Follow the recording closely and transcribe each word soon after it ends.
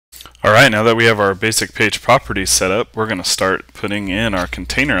Alright, now that we have our basic page properties set up, we're going to start putting in our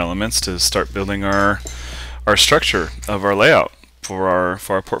container elements to start building our structure of our layout for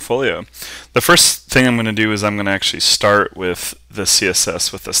our portfolio. The first thing I'm going to do is I'm going to actually start with the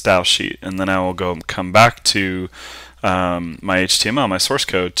CSS with the style sheet, and then I will come back to my HTML, my source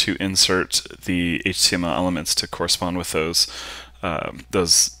code, to insert the HTML elements to correspond with those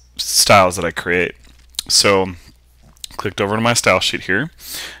styles that I create. So clicked over to my style sheet here,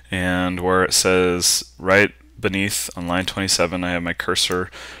 and where it says right beneath on line 27, I have my cursor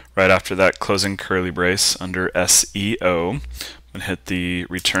right after that closing curly brace under SEO. I'm going to hit the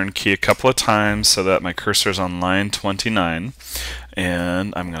return key a couple of times so that my cursor is on line 29,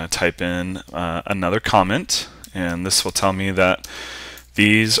 and I'm going to type in another comment, and this will tell me that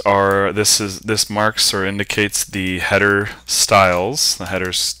this marks or indicates the header styles, the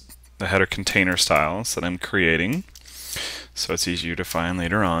header container styles that I'm creating, so it's easier to find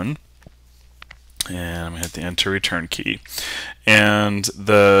later on. And I'm going to hit the enter return key. And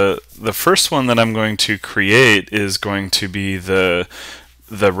the first one that I'm going to create is going to be the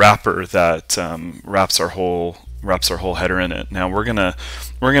wrapper that wraps our whole header in it. Now we're gonna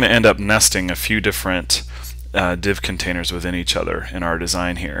end up nesting a few different div containers within each other in our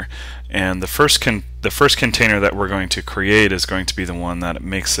design here. And the first container that we're going to create is going to be the one that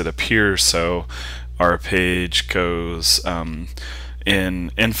makes it appear so our page goes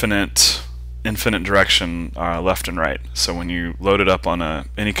in infinite direction, left and right. So when you load it up on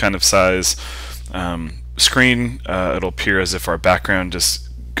any kind of size screen, it'll appear as if our background just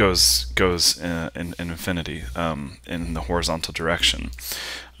goes in infinity in the horizontal direction.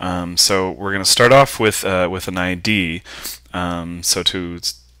 So we're going to start off with an ID. So to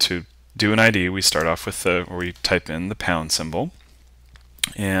do an ID, we start off with where we type in the pound symbol,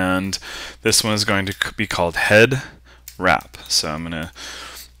 and this one is going to be called head wrap. So I'm going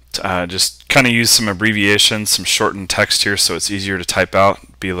to just kind of use some abbreviations, some shortened text here, so it's easier to type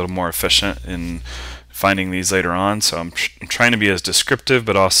out, be a little more efficient in finding these later on. So I'm trying to be as descriptive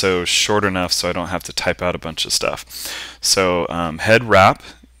but also short enough so I don't have to type out a bunch of stuff. So head wrap,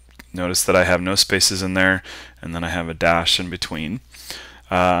 notice that I have no spaces in there, and then I have a dash in between.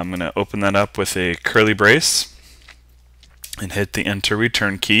 I'm going to open that up with a curly brace and hit the enter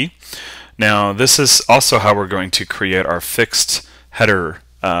return key. Now this is also how we're going to create our fixed header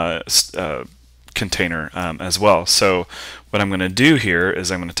container as well. So what I'm going to do here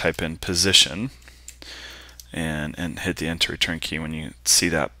is I'm going to type in position and hit the enter return key when you see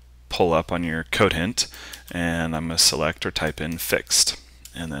that pull up on your code hint, and I'm going to select or type in fixed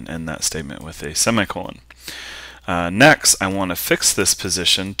and then end that statement with a semicolon. Next I want to fix this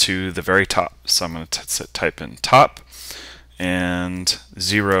position to the very top, so I'm going to type in top and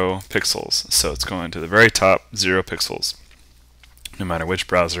 0 pixels. So it's going to the very top, 0 pixels, no matter which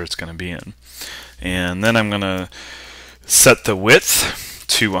browser it's going to be in. And then I'm going to set the width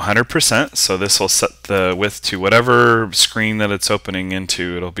to 100%. So this will set the width to whatever screen that it's opening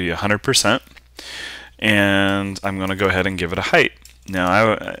into. It'll be 100%. And I'm going to go ahead and give it a height.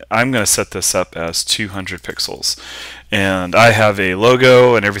 Now I'm going to set this up as 200 pixels. And I have a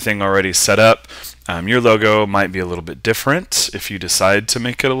logo and everything already set up. Your logo might be a little bit different if you decide to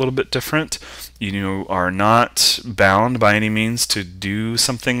make it a little bit different. You are not bound by any means to do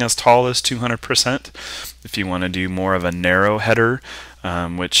something as tall as 200%. If you want to do more of a narrow header,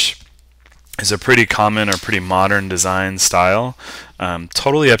 which is a pretty common or pretty modern design style,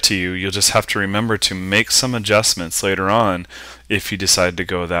 totally up to you. You'll just have to remember to make some adjustments later on if you decide to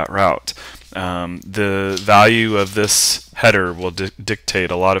go that route. The value of this header will dictate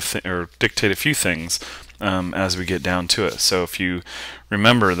a few things as we get down to it. So if you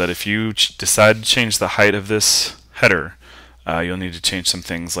remember that if you decide to change the height of this header, you'll need to change some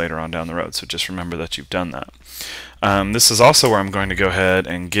things later on down the road. So just remember that you've done that. This is also where I'm going to go ahead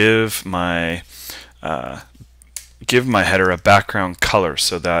and give my header a background color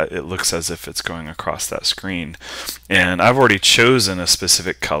so that it looks as if it's going across that screen. And I've already chosen a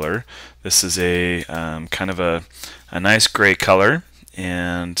specific color. This is a kind of a nice gray color,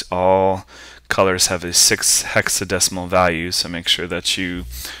 and all colors have a 6 hexadecimal value, so make sure that you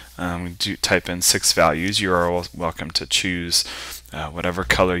do type in 6 values. You are welcome to choose whatever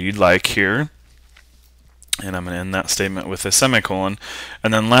color you'd like here. And I'm going to end that statement with a semicolon.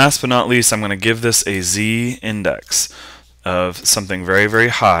 And then last but not least, I'm going to give this a Z index of something very, very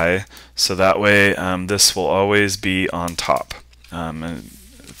high, so that way this will always be on top.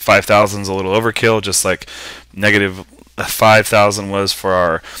 5,000 is a little overkill, just like negative 5,000 was for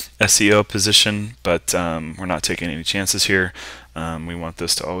our SEO position, but we're not taking any chances here. We want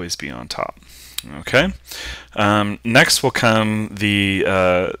this to always be on top. Okay. Next will come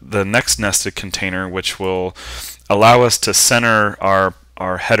the next nested container, which will allow us to center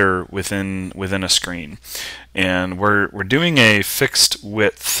our header within a screen. And we're doing a fixed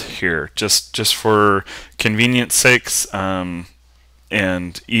width here, just for convenience sakes and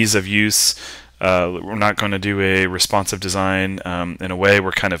ease of use. We're not going to do a responsive design. In a way,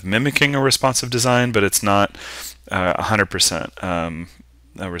 we're kind of mimicking a responsive design, but it's not 100%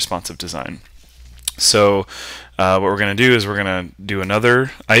 a responsive design. So what we're going to do is we're going to do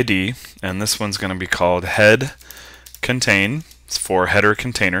another ID, and this one's going to be called head contain. It's for header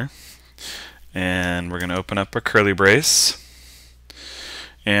container. And we're going to open up a curly brace.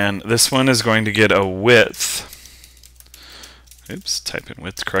 And this one is going to get a width, oops, type in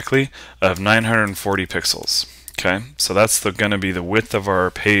width correctly, of 940 pixels. Okay, so that's going to be the width of our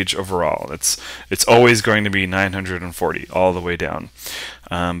page overall. It's always going to be 940 all the way down.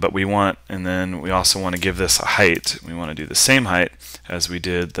 But we want, and then we also want to give this a height. We want to do the same height as we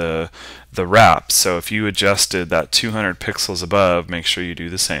did the wrap. So if you adjusted that 200 pixels above, make sure you do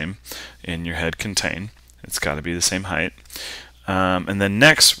the same in your head contain. It's got to be the same height. And then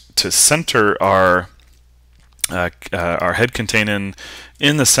next, to center our head contain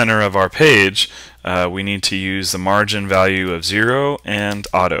in the center of our page, we need to use the margin value of 0 and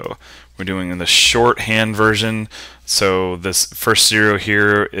auto. We're doing the shorthand version, so this first 0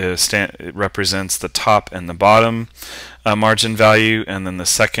 here it represents the top and the bottom margin value, and then the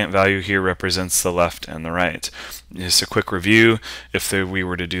second value here represents the left and the right. Just a quick review, if we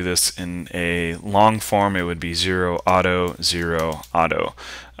were to do this in a long form, it would be 0 auto 0 auto,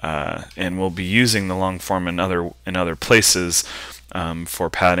 and we'll be using the long form in other places for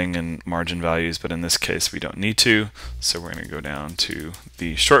padding and margin values, but in this case we don't need to, so we're going to go down to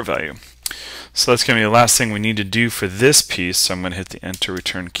the short value. So that's going to be the last thing we need to do for this piece, so I'm going to hit the enter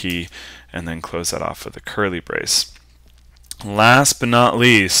return key and then close that off with a curly brace. Last but not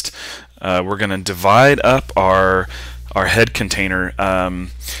least, we're going to divide up our head container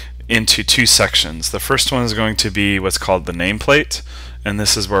into two sections. The first one is going to be what's called the nameplate, and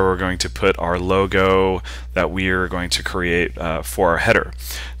this is where we're going to put our logo that we are going to create for our header.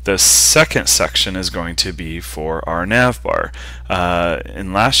 The second section is going to be for our nav bar.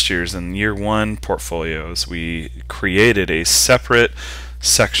 In year one portfolios, we created a separate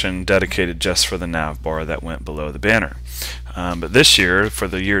section dedicated just for the nav bar that went below the banner. But this year, for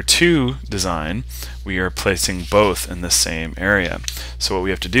the year 2 design, we are placing both in the same area. So what we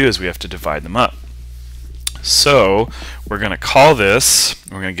have to do is we have to divide them up. So we're going to call this,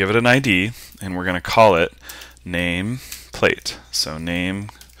 we're going to give it an ID, and we're going to call it name plate. So name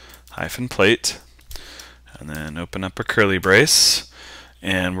hyphen plate, and then open up a curly brace.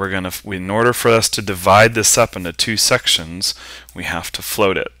 And we're going to, in order for us to divide this up into two sections, we have to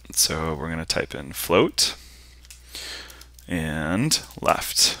float it. So we're going to type in float and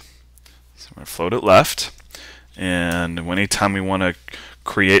left. So we're going to float it left. And anytime we want to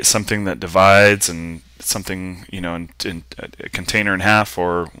create something that divides and something, you know, in a container in half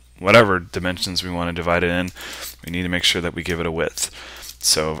or whatever dimensions we want to divide it in, we need to make sure that we give it a width.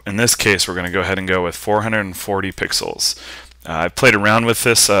 So in this case, we're going to go ahead and go with 440 pixels. I've played around with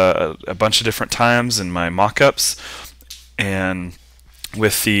this a bunch of different times in my mock-ups, and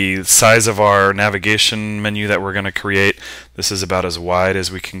with the size of our navigation menu that we're going to create, this is about as wide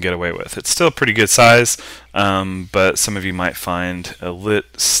as we can get away with. It's still a pretty good size, but some of you might find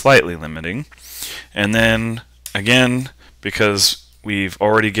slightly limiting. And then again, because we've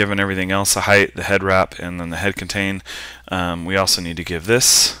already given everything else a height, the head wrap and then the head contain, we also need to give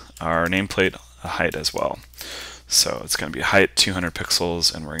this, our nameplate, a height as well. So it's going to be height 200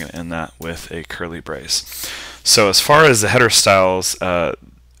 pixels, and we're going to end that with a curly brace. So as far as the header styles,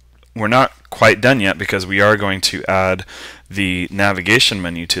 we're not quite done yet because we are going to add the navigation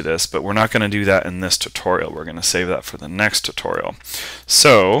menu to this, but we're not going to do that in this tutorial. We're going to save that for the next tutorial.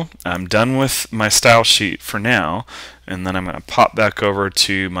 So I'm done with my style sheet for now, and then I'm going to pop back over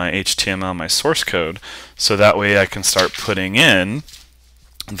to my HTML, my source code, so that way I can start putting in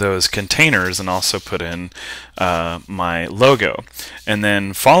those containers and also put in my logo. And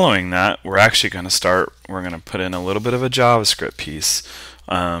then following that, we're actually going to put in a little bit of a JavaScript piece,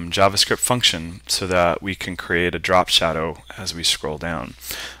 JavaScript function, so that we can create a drop shadow as we scroll down.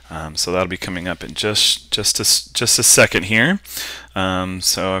 So that'll be coming up in just a second here.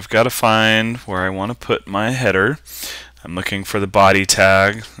 So I've got to find where I want to put my header. I'm looking for the body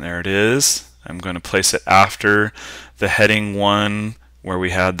tag. There it is. I'm going to place it after the heading 1 where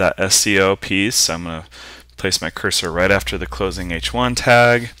we had that SEO piece. So I'm going to place my cursor right after the closing H1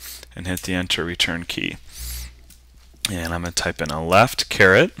 tag and hit the enter return key. And I'm going to type in a left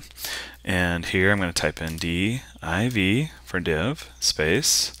caret, And here I'm going to type in div for div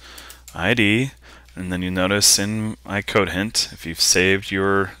space id, and then you notice in my code hint, if you've saved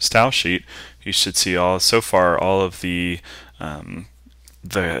your style sheet, you should see so far all of the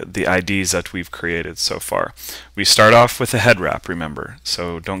IDs that we've created so far. We start off with a head wrap, remember,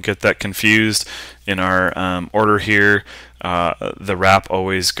 so don't get that confused. In our order here, the wrap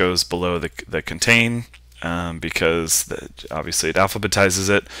always goes below the contain, because obviously it alphabetizes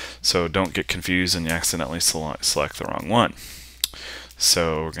it, so don't get confused and you accidentally select the wrong one.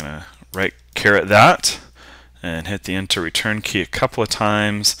 So we're going to right caret that and hit the enter return key a couple of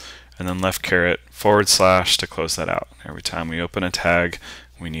times, and then left caret / to close that out. Every time we open a tag,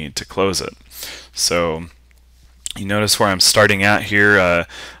 we need to close it. So you notice where I'm starting at here,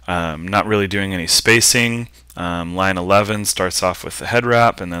 not really doing any spacing. Line 11 starts off with the head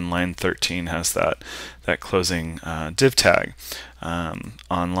wrap, and then line 13 has that closing div tag. On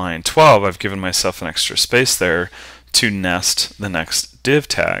line 12, I've given myself an extra space there to nest the next div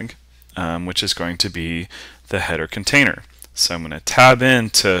tag, which is going to be the header container. So I'm going to tab in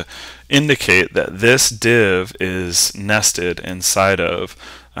to indicate that this div is nested inside of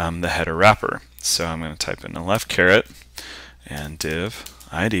the header wrapper. So I'm going to type in a left caret and div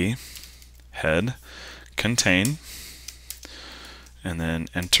id head contain, and then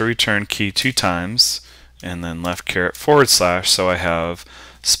enter return key 2 times, and then left caret / so I have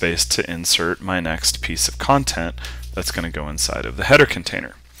space to insert my next piece of content that's going to go inside of the header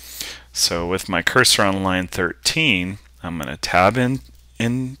container. So with my cursor on line 13, I'm going to tab in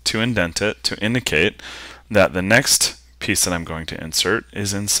to indent it to indicate that the next piece that I'm going to insert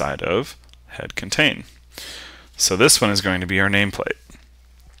is inside of head contain. So this one is going to be our nameplate.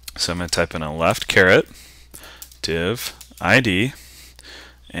 So I'm going to type in a left caret div id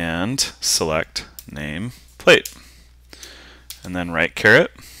and select nameplate, and then right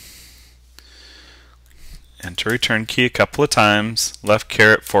caret, enter return key a couple of times, left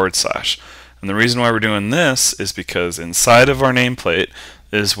caret /. And the reason why we're doing this is because inside of our nameplate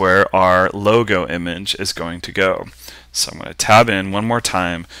is where our logo image is going to go. So I'm going to tab in one more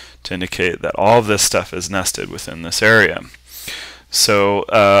time to indicate that all of this stuff is nested within this area. So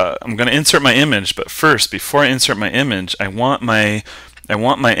I'm going to insert my image, but first, before I insert my image, I want my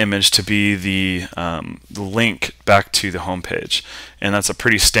image to be the link back to the home page, and that's a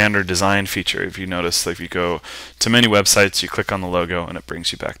pretty standard design feature. If you notice, if you go to many websites, you click on the logo and it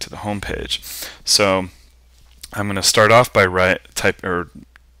brings you back to the home page. So I'm going to start off by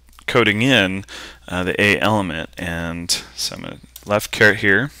coding in the A element, and so I'm going to left caret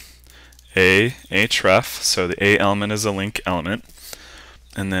here, A href, so the A element is a link element,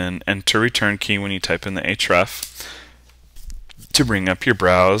 and then enter return key when you type in the href to bring up your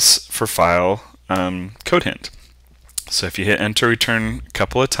browse for file code hint. So if you hit enter return a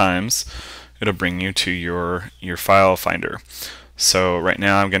couple of times, it'll bring you to your file finder. So right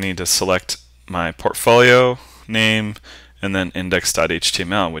now I'm going to need to select my portfolio name and then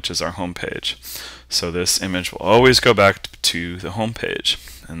index.html, which is our home page. So this image will always go back to the home page,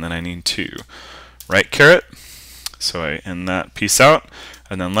 and then I need to right caret, so I end that piece out,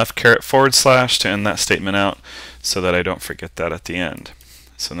 and then left caret / to end that statement out so that I don't forget that at the end.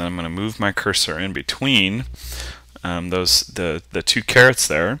 So then I'm going to move my cursor in between the 2 carets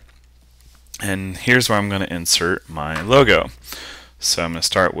there, and here's where I'm going to insert my logo. So I'm going to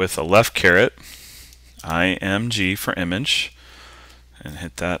start with a left caret, img for image, and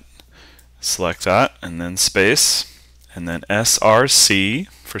hit that, select that, and then space, and then src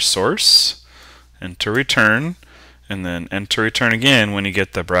for source, enter return, and then enter return again when you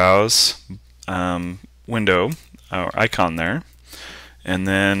get the browse window or icon there. And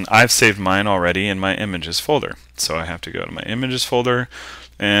then I've saved mine already in my images folder, so I have to go to my images folder,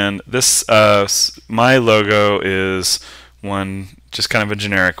 and this my logo is just kind of a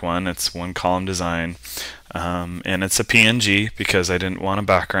generic one. It's one column design, and it's a PNG because I didn't want a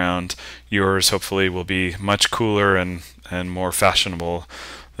background. Yours hopefully will be much cooler and more fashionable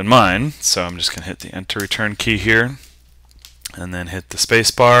than mine. So I'm just going to hit the enter return key here and then hit the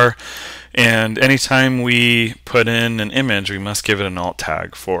space bar. And anytime we put in an image, we must give it an alt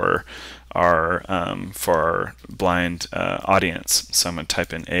tag for our blind audience. So I'm going to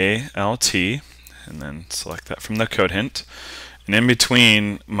type in ALT and then select that from the code hint. And in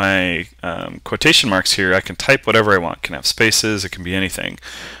between my quotation marks here, I can type whatever I want. It can have spaces, it can be anything.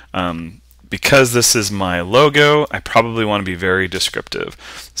 Because this is my logo, I probably want to be very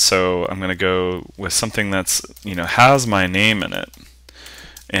descriptive. So I'm going to go with something that's, has my name in it,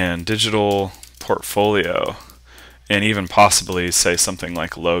 and digital portfolio, and even possibly say something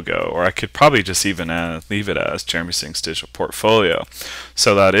like logo, or I could probably just even leave it as Jeremy Sinks Digital Portfolio,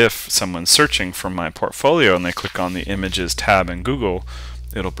 so that if someone's searching for my portfolio and they click on the Images tab in Google,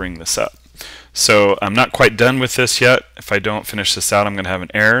 it'll bring this up. So I'm not quite done with this yet. If I don't finish this out, I'm going to have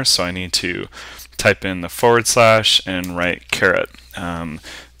an error, so I need to type in the / and write caret.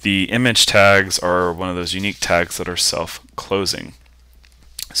 The image tags are one of those unique tags that are self-closing.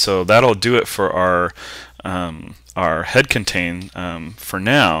 So that'll do it for our head contain for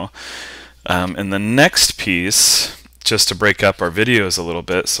now. And the next piece, just to break up our videos a little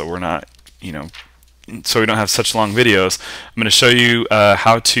bit, so we're not, so we don't have such long videos, I'm going to show you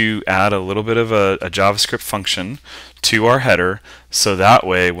how to add a little bit of a JavaScript function to our header, so that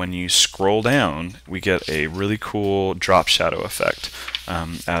way when you scroll down we get a really cool drop shadow effect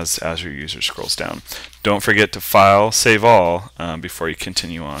as your user scrolls down. Don't forget to file, save all before you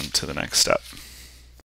continue on to the next step.